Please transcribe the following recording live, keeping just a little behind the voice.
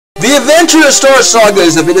The Adventure of Star Saga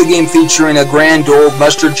is a video game featuring a grand old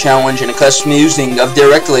mustard challenge and a custom using of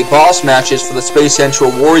directly boss matches for the Space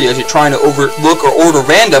Central Warriors who are trying to overlook or order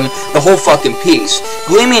random the whole fucking piece.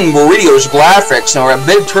 Gleaming Meridian's graphics are a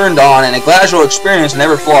bit turned on and a gradual experience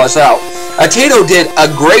never flaws out. Atato did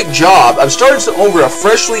a great job of starting over a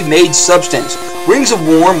freshly made substance. Rings of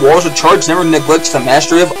Warm, Walls of Charge never neglects the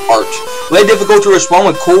mastery of art. Lay difficult to respond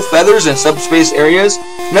with cool feathers in subspace areas.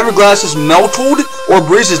 Never glasses melted or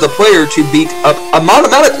breezes the player to beat up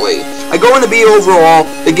automatically. I go into B overall,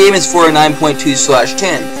 the game is for a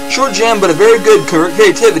 9.2/10. Short jam, but a very good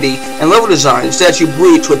creativity and level design. Statue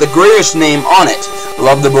Bleach with the greatest name on it.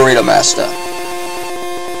 Love the Burrito Master.